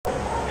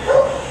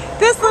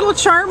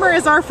little charmer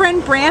is our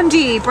friend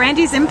Brandi.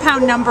 Brandi's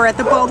impound number at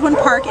the Baldwin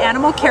Park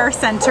Animal Care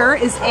Center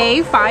is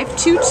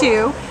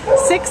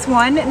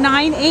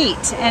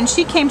A5226198, and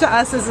she came to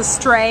us as a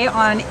stray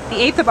on the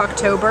 8th of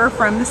October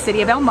from the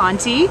city of El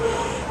Monte.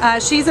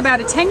 She's about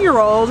a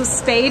 10-year-old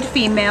spayed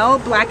female,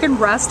 black and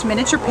rust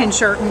miniature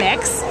pinscher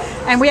mix.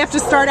 And we have to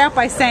start out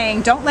by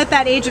saying, don't let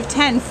that age of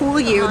 10 fool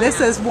you.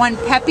 This is one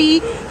peppy,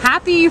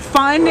 happy,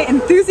 fun,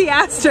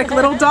 enthusiastic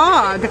little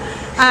dog.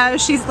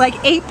 She's like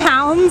 8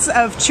 pounds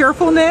of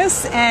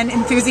cheerfulness and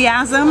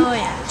enthusiasm. Oh,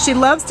 yeah. She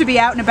loves to be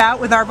out and about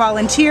with our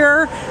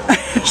volunteer.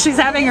 She's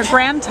having a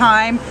grand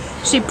time.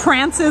 She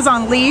prances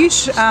on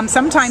leash.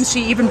 Sometimes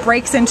she even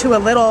breaks into a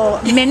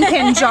little min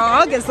pin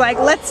jog. It's like,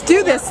 let's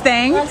do this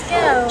thing. Let's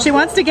go. She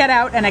wants to get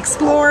out and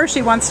explore.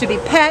 She wants to be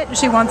pet.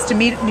 She wants to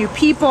meet new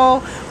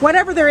people.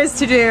 Whatever there is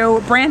to do,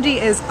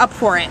 Brandi is up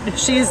for it.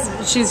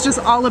 She's just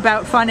all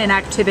about fun and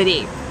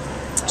activity.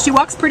 She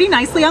walks pretty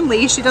nicely on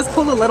leash. She does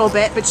pull a little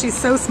bit, but she's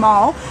so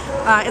small.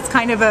 It's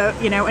kind of a,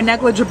 you know, a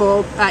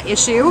negligible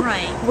issue.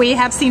 Right. We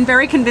have seen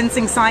very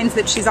convincing signs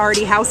that she's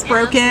already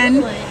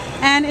housebroken. Absolutely.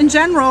 And in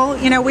general,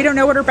 you know, we don't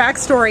know what her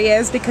backstory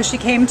is because she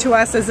came to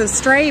us as a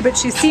stray, but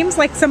she seems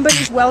like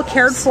somebody's well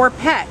cared for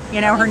pet.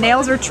 You know, her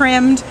nails are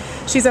trimmed.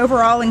 She's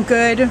overall in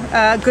good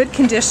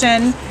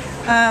condition.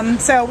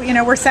 So, you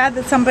know, we're sad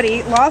that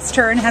somebody lost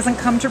her and hasn't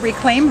come to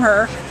reclaim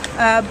her.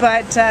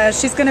 But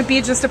she's going to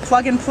be just a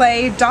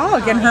plug-and-play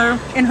dog in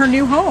her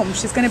new home.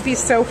 She's going to be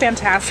so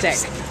fantastic.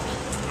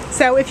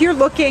 So if you're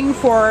looking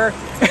for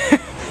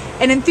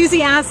an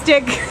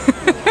enthusiastic,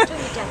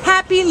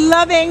 happy,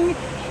 loving,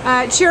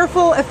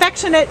 cheerful,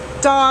 affectionate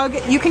dog,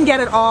 you can get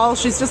it all.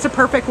 She's just a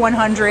perfect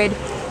 100.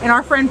 And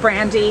our friend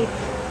Brandi,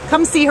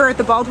 come see her at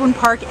the Baldwin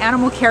Park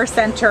Animal Care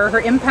Center. Her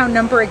impound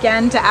number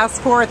again to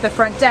ask for at the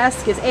front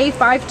desk is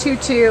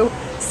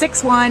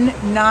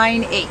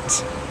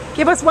A5226198.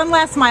 Give us one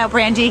last smile,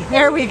 Brandi.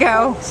 There we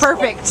go.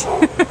 Perfect.